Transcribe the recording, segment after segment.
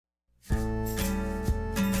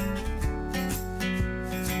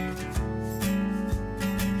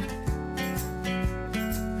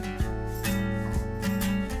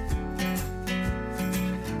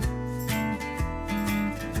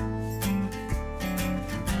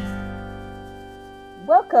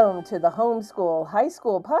Welcome to the Homeschool High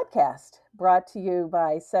School podcast, brought to you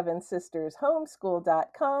by Seven Sisters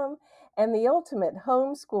Homeschool.com and the Ultimate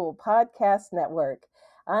Homeschool Podcast Network.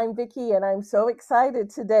 I'm Vicki, and I'm so excited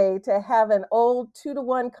today to have an old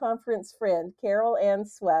 2-to-1 conference friend, Carol Ann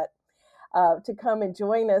Swett, to come and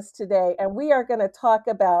join us today. And we are going to talk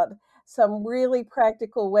about some really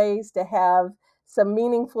practical ways to have some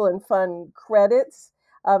meaningful and fun credits,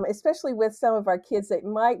 especially with some of our kids that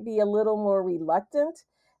might be a little more reluctant,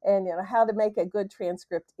 and how to make a good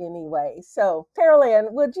transcript anyway. So, Carol Ann,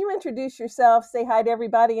 would you introduce yourself, say hi to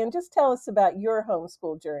everybody, and just tell us about your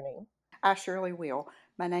homeschool journey? I surely will.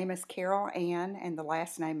 My name is Carol Ann, and the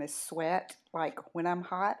last name is Swett. Like when I'm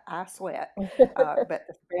hot, I sweat. But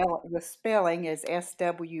the spelling is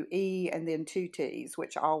SWE and then two T's,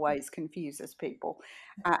 which always confuses people.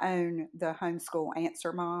 I own the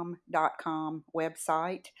homeschoolanswermom.com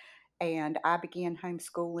website, and I began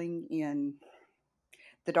homeschooling in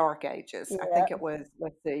the dark ages. I Yeah. think it was,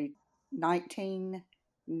 let's see,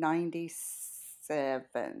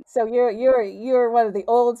 1997. So you're one of the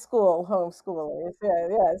old school homeschoolers. Yeah,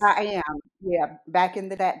 yes. I am. Yeah. Back in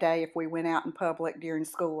that day, if we went out in public during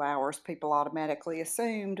school hours, people automatically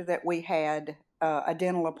assumed that we had a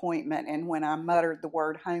dental appointment. And when I muttered the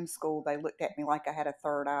word homeschool, they looked at me like I had a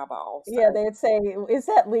third eyeball. So, Yeah, they'd say, "Is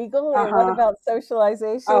that legal? And what uh-huh. about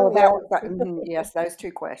socialization?" Oh, that Yeah. was yes, those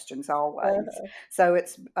two questions always. Uh-huh. So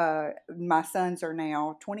it's my sons are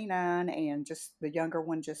now 29, and just the younger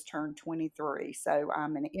one just turned 23. So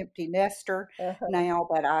I'm an empty nester Uh-huh. now,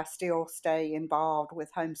 but I still stay involved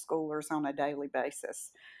with homeschoolers on a daily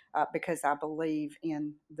basis because I believe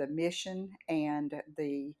in the mission and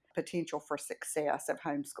the potential for success of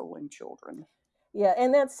homeschooling children. Yeah,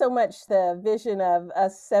 and that's so much the vision of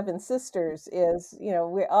us Seven Sisters is,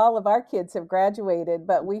 we all of our kids have graduated,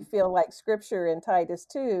 but we feel like Scripture in Titus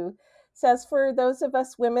 2 says for those of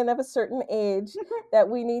us women of a certain age that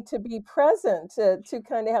we need to be present to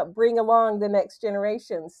kind of help bring along the next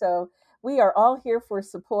generation. So we are all here for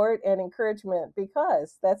support and encouragement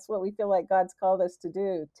because that's what we feel like God's called us to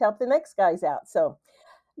do, to help the next guys out. So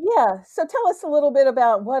yeah, so tell us a little bit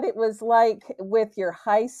about what it was like with your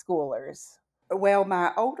high schoolers. Well,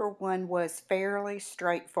 my older one was fairly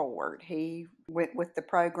straightforward. He went with the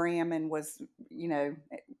program and was,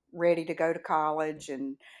 ready to go to college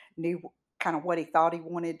and knew kind of what he thought he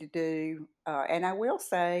wanted to do. And I will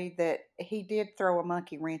say that he did throw a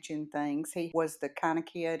monkey wrench in things. He was the kind of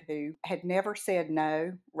kid who had never said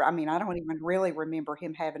no. I mean, I don't even really remember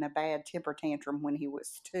him having a bad temper tantrum when he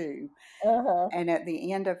was 2. Uh-huh. And at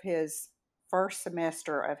the end of his first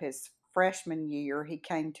semester of his freshman year, he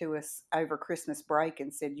came to us over Christmas break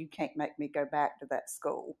and said, "You can't make me go back to that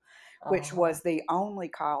school," which Uh-huh. was the only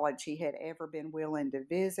college he had ever been willing to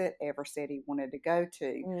visit, ever said he wanted to go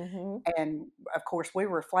to. Mhm. And of course, we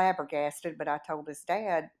were flabbergasted, but I told his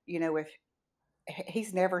dad, if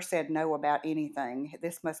he's never said no about anything,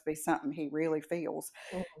 this must be something he really feels.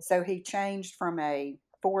 Mhm. So he changed from a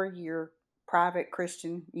 4-year private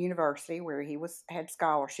Christian university where he had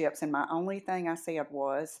scholarships, and my only thing I said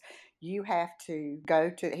was, you have to go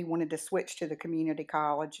to, he wanted to switch to the community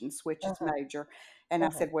college and switch his Uh-huh. major, and I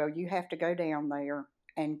Uh-huh. said, well, you have to go down there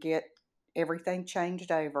and get everything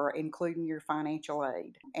changed over, including your financial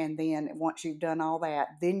aid, and then once you've done all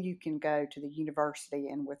that, then you can go to the university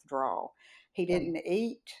and withdraw. He Uh-huh. didn't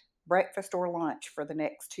eat breakfast or lunch for the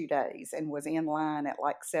next 2 days and was in line at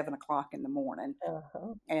like 7 o'clock in the morning,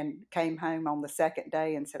 Uh-huh. and came home on the second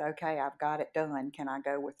day and said, "Okay, I've got it done. Can I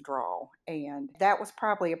go withdraw?" And that was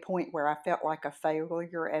probably a point where I felt like a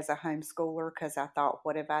failure as a homeschooler because I thought,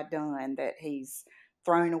 what have I done that he's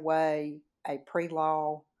thrown away a pre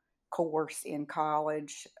law course in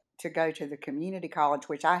college to go to the community college,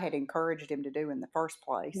 which I had encouraged him to do in the first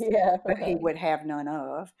place, Yeah. but he would have none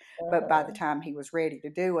of. But by the Uh-huh. time he was ready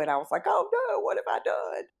to do it, I was like, oh no, what have I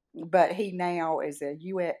done? But he now is a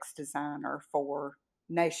UX designer for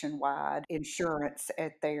Nationwide Insurance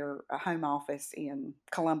at their home office in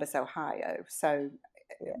Columbus, Ohio. So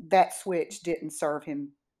Yeah. that switch didn't serve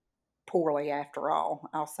him poorly after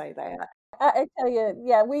all. I'll say that. I tell you,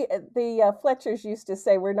 yeah, we the Fletchers used to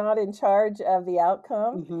say we're not in charge of the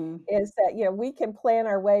outcome. Hmm. Is that we can plan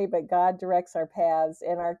our way, but God directs our paths,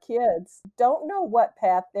 and our kids don't know what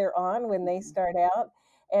path they're on when they start out,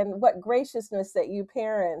 and what graciousness that you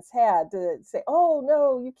parents had to say, "Oh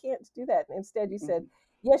no, you can't do that." And instead, you said, Hmm.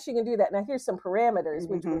 "Yes, you can do that." Now here's some parameters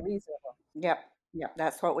which Hmm. were reasonable. Yep. Yep.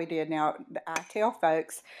 That's what we did. Now, I tell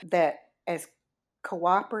folks that as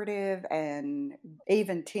cooperative and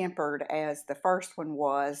even tempered as the first one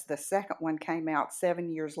was, the second one came out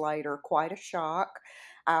 7 years later, quite a shock.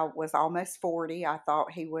 I was almost 40. I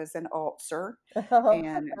thought he was an ulcer. Oh,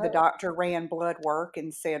 And the doctor ran blood work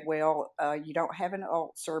and said, well, you don't have an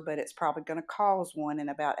ulcer, but it's probably going to cause one in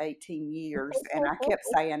about 18 years. And I kept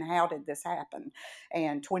saying, how did this happen?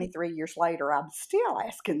 And 23 years later, I'm still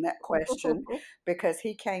asking that question because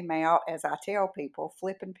he came out, as I tell people,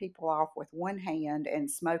 flipping people off with one hand and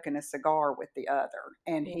smoking a cigar with the other.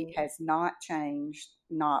 And he Mm, has not changed,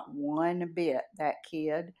 not one bit. That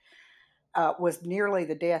kid was nearly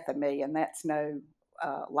the death of me, and that's no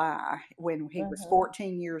lie. When he was uh-huh,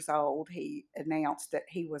 14 years old, he announced that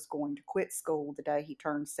he was going to quit school the day he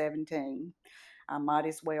turned 17. I might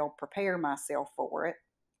as well prepare myself for it.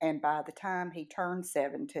 And by the time he turned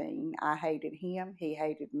 17, I hated him. He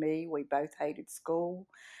hated me. We both hated school.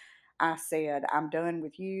 I said, I'm done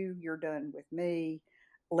with you. You're done with me.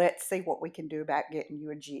 Let's see what we can do about getting you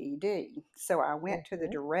a GED. So I went to the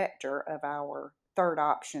mhm, director of our third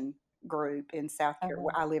option group in South Carolina.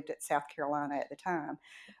 uh-huh, I lived at South Carolina at the time.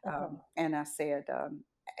 uh-huh, And I said,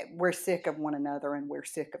 we're sick of one another and we're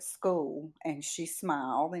sick of school. And she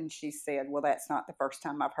smiled and she said, well, that's not the first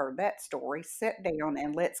time I've heard that story. Sit down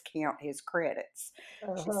and let's count his credits.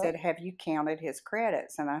 She uh-huh, said, have you counted his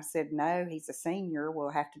credits? And I said, no, he's a senior. We'll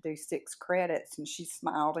have to do 6 credits. And she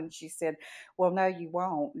smiled and she said, well, no, you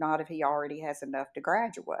won't, not if he already has enough to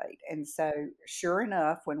graduate. And so, sure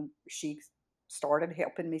enough, when she started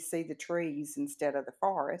helping me see the trees instead of the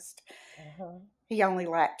forest, uh-huh, he only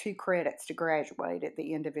lacked 2 credits to graduate at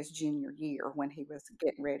the end of his junior year when he was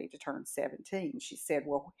getting ready to turn 17. She said,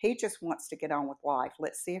 well, he just wants to get on with life.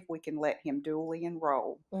 Let's see if we can let him dually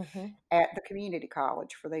enroll mhm, at the community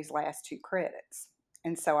college for these last 2 credits.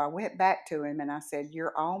 And so I went back to him and I said,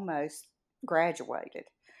 you're almost graduated.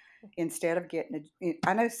 Instead of getting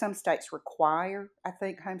I know some states require, I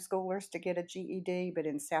think, homeschoolers to get a GED, but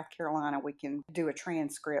in South Carolina, we can do a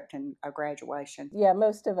transcript and a graduation. yeah,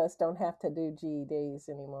 most of us don't have to do GEDs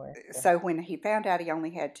anymore. Yeah. So when he found out he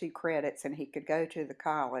only had 2 credits and he could go to the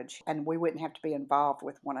college and we wouldn't have to be involved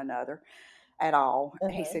with one another at all,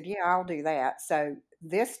 he Uh-huh. said, yeah, I'll do that. So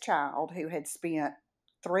this child who had spent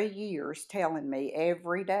 3 years telling me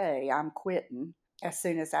every day I'm quitting as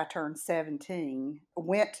soon as I turned 17,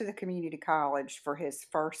 went to the community college for his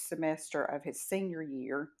first semester of his senior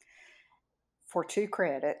year for 2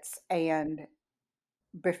 credits. And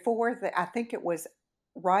before the, I think it was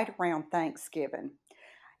right around Thanksgiving,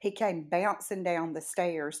 he came bouncing down the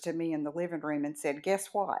stairs to me in the living room and said, guess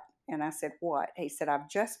what? And I said, what? He said, I've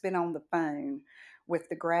just been on the phone with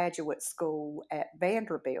the graduate school at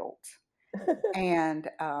Vanderbilt. And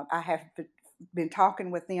I have been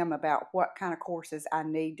talking with them about what kind of courses I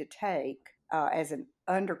need to take as an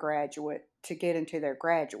undergraduate to get into their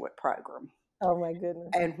graduate program. Oh my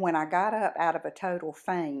goodness. And when I got up out of a total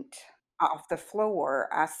faint off the floor,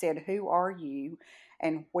 I said, who are you?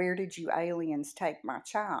 And where did you aliens take my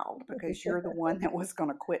child? Because you're the one that was going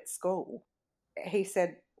to quit school. He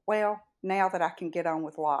said, well, now that I can get on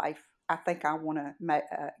with life, I think I want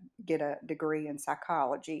to get a degree in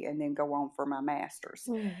psychology and then go on for my master's.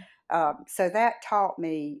 Mm, So that taught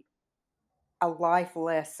me a life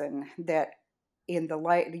lesson that in the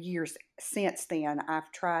late years since then,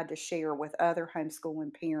 I've tried to share with other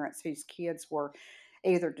homeschooling parents whose kids were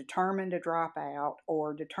either determined to drop out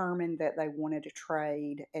or determined that they wanted to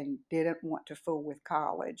trade and didn't want to fool with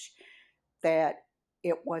college, that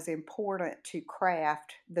it was important to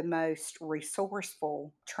craft the most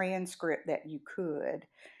resourceful transcript that you could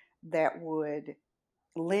that would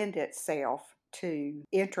lend itself to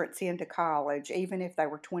entrance into college, even if they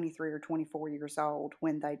were 23 or 24 years old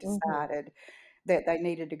when they mhm, decided that they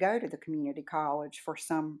needed to go to the community college for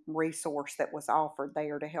some resource that was offered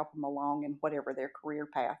there to help them along in whatever their career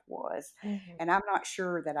path was. mhm, And I'm not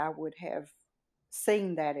sure that I would have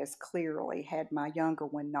seen that as clearly had my younger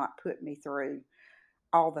one not put me through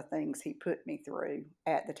all the things he put me through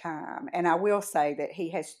at the time. And I will say that he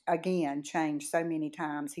has, again, changed so many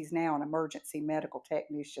times. He's now an emergency medical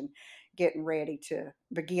technician getting ready to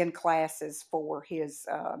begin classes for his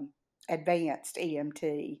advanced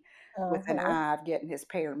EMT with an uh-huh. eye of getting his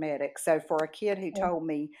paramedic. So for a kid who Yeah. told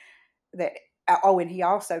me that, oh, and he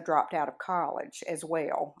also dropped out of college as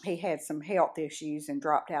well. He had some health issues and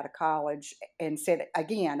dropped out of college and said,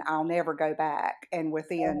 again, I'll never go back. And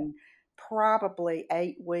Uh, within probably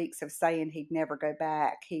 8 weeks of saying he'd never go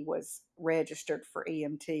back, he was registered for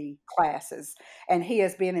EMT classes. And he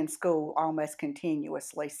has been in school almost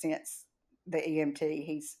continuously since the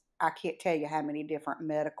EMT. I can't tell you how many different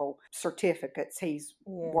medical certificates he's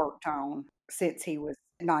yeah. worked on since he was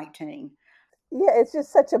 19. Yeah, it's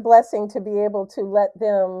just such a blessing to be able to let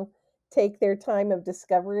them take their time of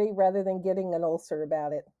discovery rather than getting an ulcer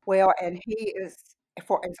about it. Well, and he is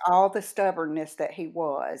for it's all the stubbornness that he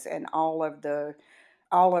was, and all of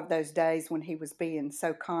those days when he was being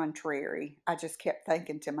so contrary, I just kept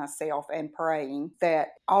thinking to myself and praying that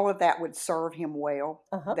all of that would serve him well,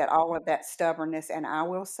 Uh-huh. that all of that stubbornness, and I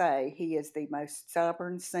will say he is the most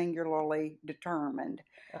stubborn, singularly determined.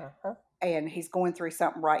 Uh-huh. And he's going through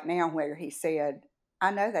something right now where he said,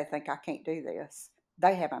 I know they think I can't do this.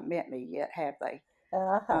 They haven't met me yet, have they?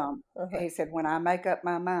 Uh-huh. Uh-huh. He said, when I make up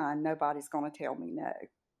my mind, nobody's going to tell me no.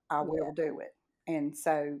 I Yeah. will do it. And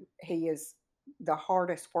so he is the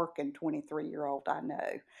hardest working 23-year-old I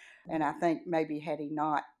know. And I think maybe had he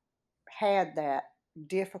not had that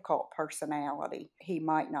difficult personality, he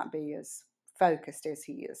might not be as focused as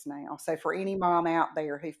he is now. So for any mom out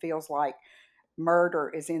there who feels like murder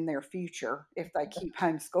is in their future if they keep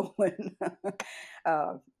homeschooling,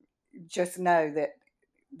 uh, just know that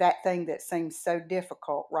that thing that seems so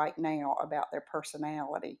difficult right now about their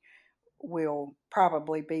personality will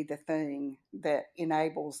probably be the thing that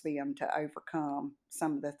enables them to overcome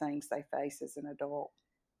some of the things they face as an adult.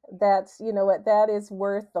 That's, you know what, that is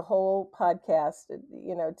worth the whole podcast,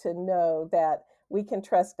 to know that we can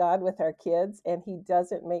trust God with our kids and he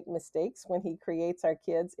doesn't make mistakes when he creates our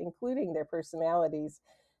kids, including their personalities.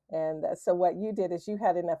 And so what you did is you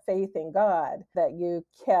had enough faith in God that you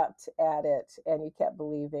kept at it and you kept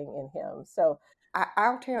believing in him. So,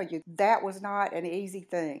 I'll tell you, that was not an easy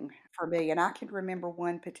thing for me. And I can remember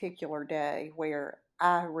one particular day where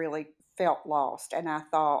I really felt lost and I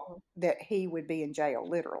thought that he would be in jail,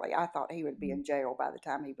 literally. I thought he would be in jail by the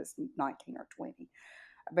time he was 19 or 20,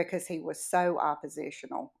 because he was so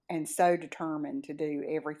oppositional and so determined to do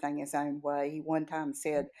everything his own way. He one time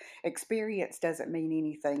said, experience doesn't mean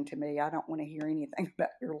anything to me. I don't want to hear anything about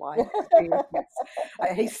your life experience.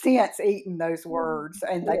 He's since eaten those words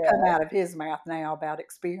and they come yeah, out of his mouth now about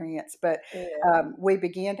experience. But yeah, we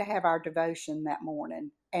began to have our devotion that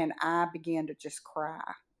morning and I began to just cry.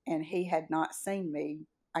 And he had not seen me,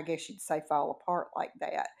 I guess you'd say, fall apart like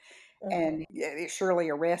that. uh-huh. And it surely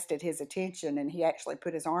arrested his attention. And he actually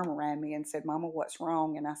put his arm around me and said, Mama, what's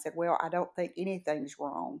wrong? And I said, well, I don't think anything's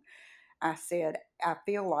wrong. I said, I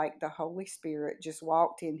feel like the Holy Spirit just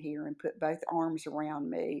walked in here and put both arms around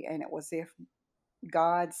me. And it was as if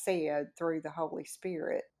God said through the Holy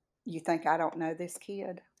Spirit, you think I don't know this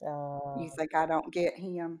kid? You think I don't get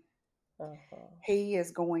him? Uh-huh. He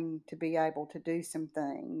is going to be able to do some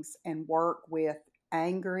things and work with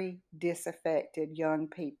angry, disaffected young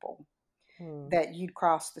people Hmm. that you'd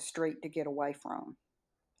cross the street to get away from.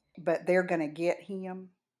 But they're going to get him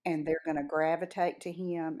and they're going to gravitate to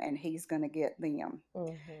him and he's going to get them.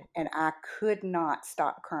 Mhm. And I could not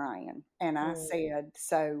stop crying. And I Mm. said,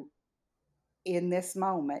 so in this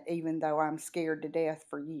moment, even though I'm scared to death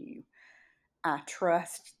for you, I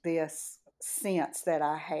trust this sense that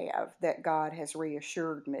I have that God has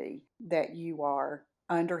reassured me that you are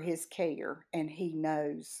under his care and he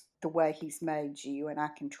knows the way he's made you and I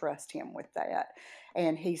can trust him with that.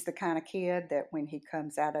 And he's the kind of kid that when he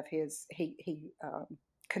comes out of he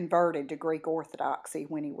converted to Greek Orthodoxy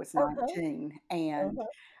when he was Uh-huh. 19. And Uh-huh.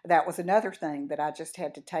 that was another thing that I just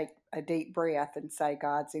had to take a deep breath and say,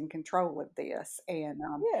 God's in control of this. And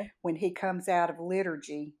Yeah. when he comes out of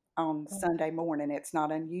liturgy on Uh-huh. Sunday morning, it's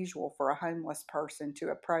not unusual for a homeless person to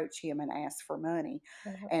approach him and ask for money.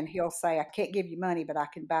 Uh-huh. And he'll say, I can't give you money, but I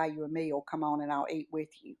can buy you a meal. Come on and I'll eat with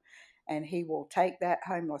you. And he will take that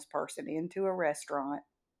homeless person into a restaurant,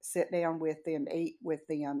 sit down with them, eat with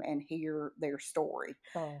them, and hear their story.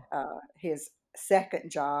 Oh. His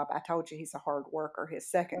second job, I told you he's a hard worker. His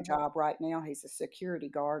second Uh-huh. job right now, he's a security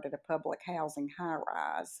guard at a public housing high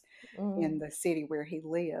rise in Mm. the city where he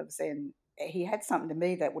lives. And he had something to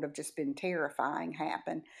me that would have just been terrifying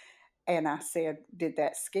happen. And I said, did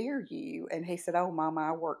that scare you? And he said, oh, Mama,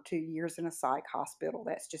 I worked 2 years in a psych hospital.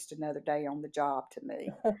 That's just another day on the job to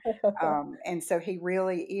me. And so he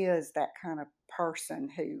really is that kind of person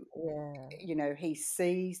who, Yeah. he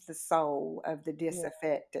sees the soul of the Yeah.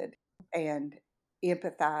 disaffected and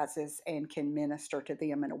empathizes and can minister to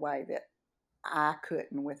them in a way that I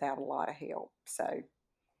couldn't without a lot of help. So,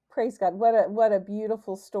 Praise God. What a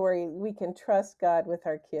beautiful story. We can trust God with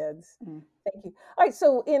our kids. mm. Thank you. All right,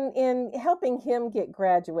 so in helping him get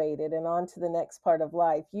graduated and on to the next part of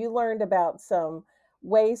life, you learned about some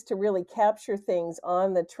ways to really capture things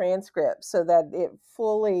on the transcript so that it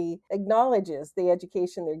fully acknowledges the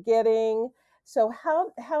education they're getting, So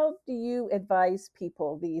how do you advise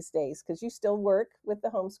people these days? Because you still work with the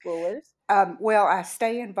homeschoolers. Well, I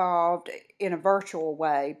stay involved in a virtual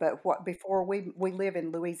way, but what before we live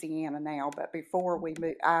in Louisiana now, but before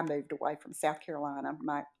I moved away from South Carolina.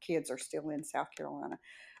 My kids are still in South Carolina,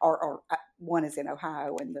 or one is in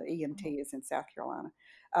Ohio and the EMT Mhm, is in South Carolina.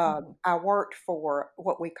 mhm. I worked for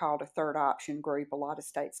what we called a third option group. A lot of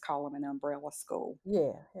states call them an umbrella school.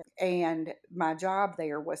 Yeah, yeah. And my job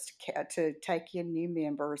there was to take in new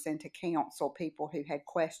members and to counsel people who had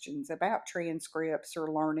questions about transcripts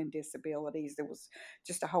or learning disabilities. There was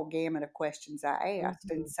just a whole gamut of questions I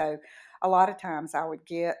asked. And Mhm. so a lot of times I would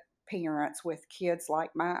get parents with kids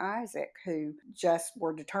like my Isaac who just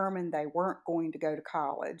were determined they weren't going to go to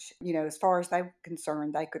college. As far as they were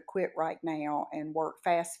concerned, they could quit right now and work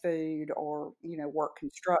fast food or, work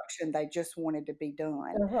construction. They just wanted to be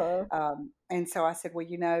done. Uh-huh. And so I said,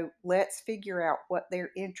 well, let's figure out what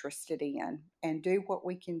they're interested in and do what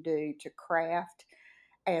we can do to craft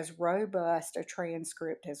as robust a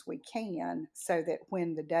transcript as we can so that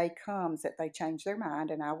when the day comes that they change their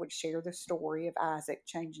mind, and I would share the story of Isaac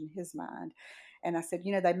changing his mind. And I said,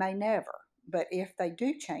 they may never, but if they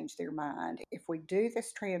do change their mind, if we do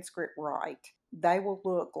this transcript right, they will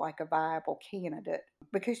look like a viable candidate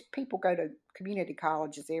because people go to community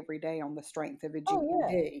colleges every day on the strength of a Oh,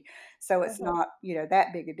 yeah. GED. So it's Uh-huh. not,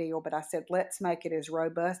 that big a deal. But I said, let's make it as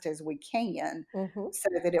robust as we can Mhm. so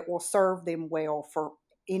that it will serve them well for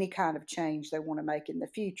any kind of change they want to make in the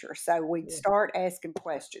future. So we'd Yeah. start asking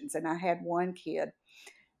questions. And I had one kid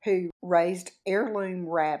who raised heirloom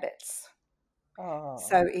rabbits. Oh.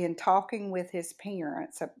 So in talking with his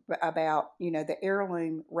parents about, the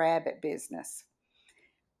heirloom rabbit business,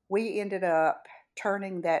 we ended up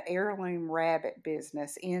turning that heirloom rabbit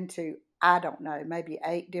business into, I don't know, maybe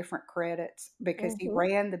 8 different credits because he Mhm.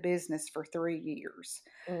 ran the business for 3 years.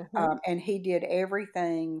 Mhm. And he did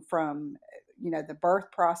everything from, the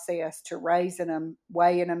birth process to raising them,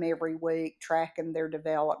 weighing them every week, tracking their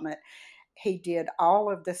development. He did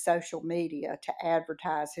all of the social media to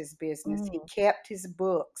advertise his business. He Mhm. kept his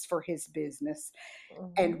books for his business.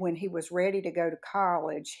 And Mhm. when he was ready to go to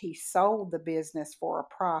college, he sold the business for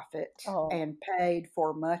a profit Oh. and paid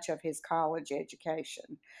for much of his college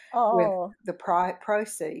education with Oh. the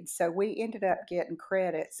proceeds. So we ended up getting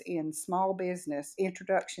credits in small business,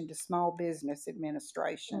 introduction to small business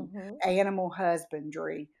administration, Mhm. animal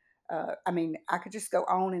husbandry. I mean, I could just go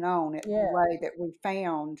on and on at the Yeah. way that we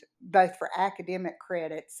found both for academic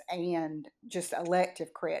credits and just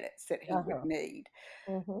elective credits that he would Uh-huh. need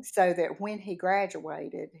Mhm. so that when he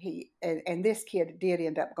graduated, and this kid did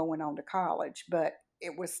end up going on to college, but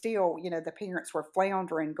it was still, the parents were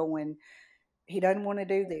floundering, going, he doesn't want to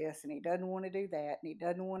do this, and he doesn't want to do that, and he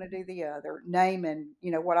doesn't want to do the other, naming,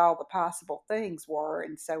 what all the possible things were.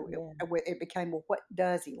 And so Yeah. it became, well, what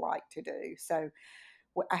does he like to do? So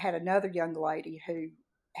I had another young lady who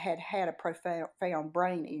had had a profound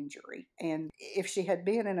brain injury. And if she had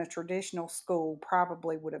been in a traditional school,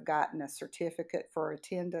 probably would have gotten a certificate for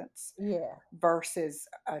attendance Yeah. versus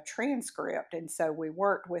a transcript. And so we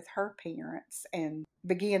worked with her parents and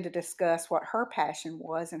began to discuss what her passion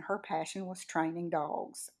was. And her passion was training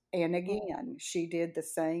dogs. And Mm. again, she did the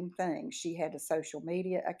same thing. She had a social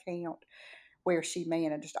media account where she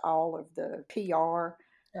managed all of the PR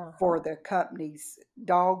Uh-huh. for the company's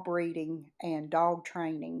dog breeding and dog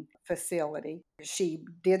training facility. She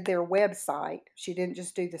did their website. She didn't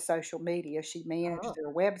just do the social media, she managed Oh.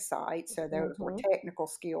 their website. So those were Mhm. technical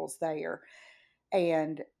skills there.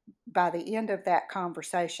 And by the end of that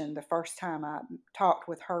conversation, the first time I talked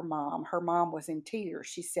with her mom was in tears.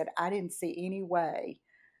 She said, I didn't see any way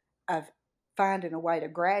of finding a way to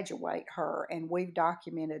graduate her. And we've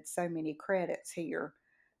documented so many credits here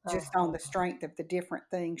just on the Uh-huh. strength of the different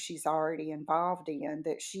things she's already involved in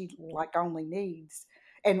that she Yeah. like only needs.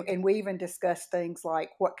 And we even discussed things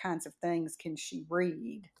like what kinds of things can she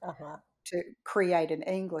read Uh-huh. to create an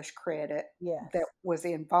English credit that Yes. was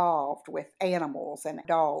involved with animals and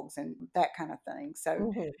dogs and that kind of thing. So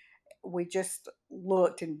Mhm. we just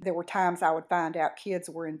looked, and there were times I would find out kids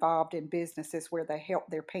were involved in businesses where they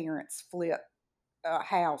helped their parents flip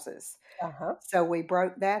houses. Uh-huh. So we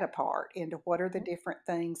broke that apart into what are the different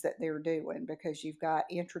things that they're doing, because you've got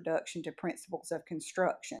introduction to principles of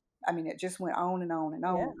construction. I mean, it just went on and on and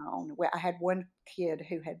on Yeah. and on. Well, I had one kid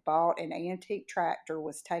who had bought an antique tractor,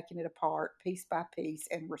 was taking it apart piece by piece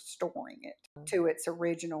and restoring it to its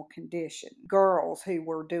original condition. Girls who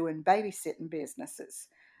were doing babysitting businesses.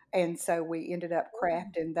 And so we ended up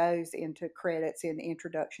Mm. crafting those into credits in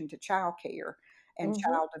introduction to child care and Mhm.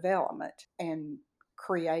 child development, and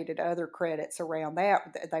created other credits around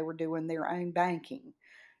that. They were doing their own banking.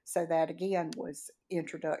 So that again was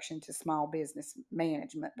introduction to small business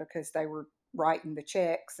management because they were writing the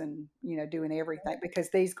checks and doing everything because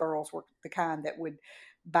these girls were the kind that would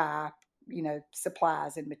buy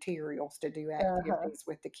supplies and materials to do Uh-huh. activities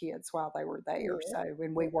with the kids while they were there. Yeah. So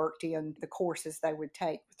when we Yeah. worked in the courses they would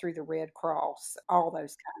take through the Red Cross, all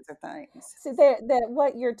those kinds of things. See that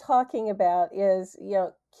what you're talking about is,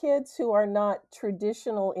 kids who are not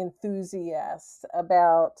traditional enthusiasts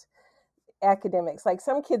about academics. Like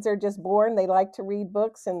some kids are just born, they like to read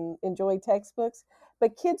books and enjoy textbooks,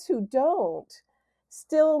 but kids who don't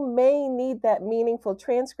still may need that meaningful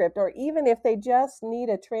transcript, or even if they just need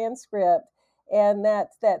a transcript, and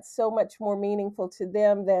that's so much more meaningful to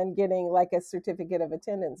them than getting like a certificate of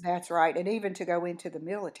attendance. That's right, and even to go into the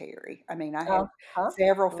military. I mean, I had Uh-huh.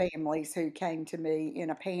 several families who came to me in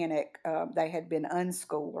a panic. They had been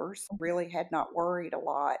unschoolers, really had not worried a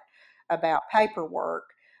lot about paperwork,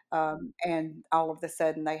 and all of a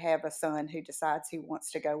sudden they have a son who decides he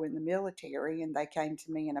wants to go in the military, and they came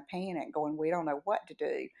to me in a panic, going, "We don't know what to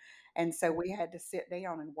do." And so we had to sit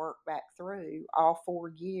down and work back through all 4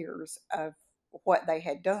 years of what they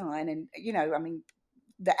had done, and I mean,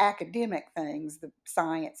 the academic things, the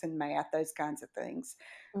science and math, those kinds of things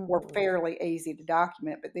were Hmm. fairly easy to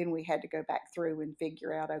document. But then we had to go back through and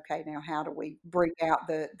figure out, okay, now how do we bring out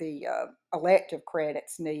the elective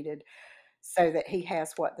credits needed so that he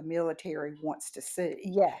has what the military wants to see.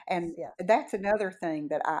 Yes, And yes. that's another thing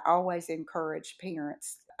that I always encourage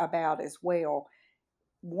parents about as well.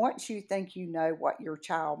 Once you think you know what your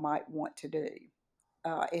child might want to do,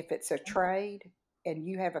 if it's a trade and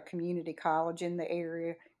you have a community college in the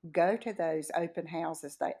area, go to those open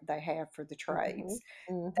houses that they have for the Hmm. trades.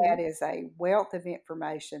 Hmm. That is a wealth of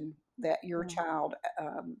information that your Hmm. child,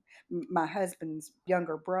 my husband's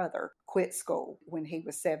younger brother, quit school when he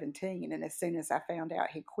was 17. And as soon as I found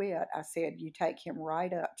out he quit, I said, you take him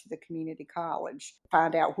right up to the community college,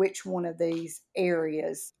 find out which one of these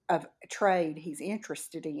areas of trade he's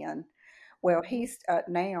interested in. Well, Hmm. he's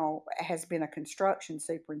now has been a construction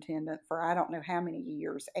superintendent for I don't know how many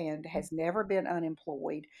years and has never been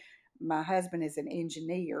unemployed. My husband is an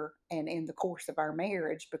engineer, and in the course of our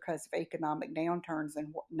marriage, because of economic downturns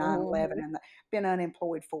and 9/11, Hmm. and been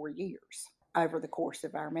unemployed 4 years over the course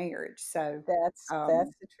of our marriage. So, That's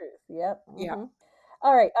the truth. Yep. yeah, Hmm.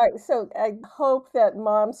 All right. So I hope that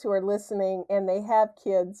moms who are listening and they have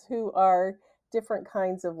kids who are different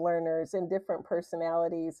kinds of learners and different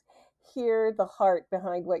personalities hear the heart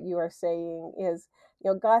behind what you are saying is,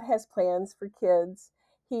 God has plans for kids.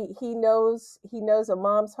 He knows a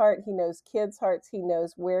mom's heart, he knows kids' hearts, he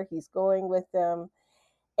knows where he's going with them.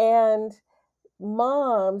 And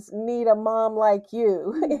moms need a mom like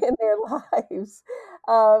you in their lives.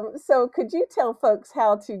 So, could you tell folks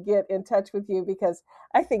how to get in touch with you? Because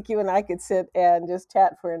I think you and I could sit and just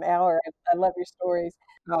chat for an hour. I love your stories.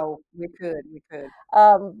 oh, we could.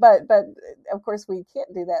 But of course we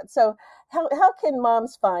can't do that. So, how can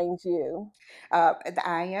moms find you?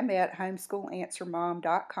 I am at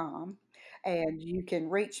homeschoolanswermom.com, and you can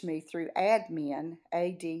reach me through admin,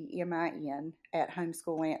 ADMIN, at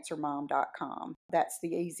homeschoolanswermom.com. That's the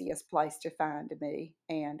easiest place to find me.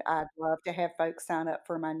 And I'd love to have folks sign up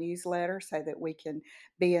for my newsletter so that we can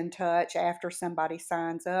be in touch. After somebody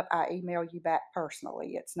signs up, I email you back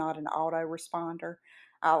personally. It's not an autoresponder.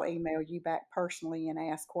 I'll email you back personally and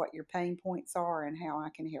ask what your pain points are and how I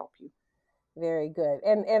can help you. Very good.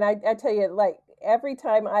 And I tell you, like every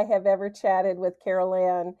time I have ever chatted with Carol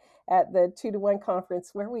Ann at the 2 to 1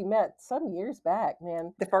 conference where we met some years back,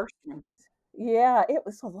 man. The first one. Yeah, it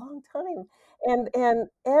was a long time. And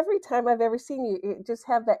every time I've ever seen you, you just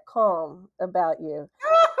have that calm about you.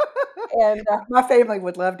 And My family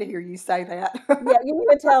would love to hear you say that. yeah, you need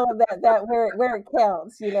to tell them that where it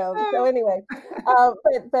counts. So anyway,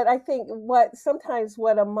 but I think what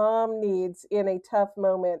a mom needs in a tough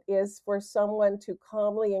moment is for someone to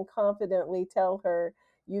calmly and confidently tell her,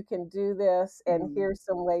 you can do this, and Mm. here's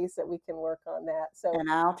some ways that we can work on that. So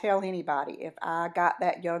And I'll tell anybody, if I got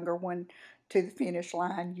that younger one to the finish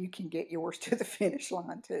line, you can get yours to the finish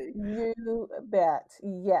line too. you bet.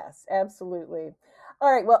 Yes, absolutely.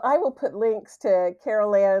 All right. Well, I will put links to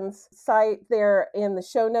Carol Ann's site there in the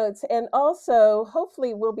show notes. And also,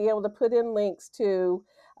 hopefully, we'll be able to put in links to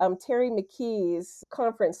Terry McKee's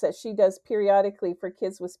conference that she does periodically for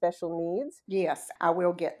kids with special needs. Yes, I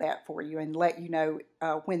will get that for you and let you know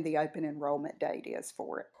when the open enrollment date is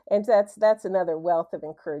for it. And that's another wealth of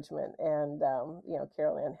encouragement. And,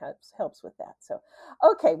 Carol Ann helps with that. So,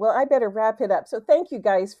 okay. Well, I better wrap it up. So, thank you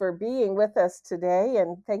guys for being with us today.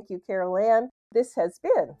 And thank you, Carol Ann. This has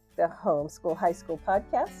been the Homeschool High School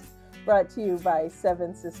Podcast. brought to you by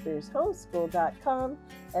Seven Sisters Homeschool.com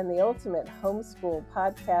and the Ultimate Homeschool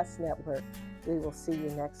Podcast Network. We will see you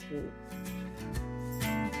next week.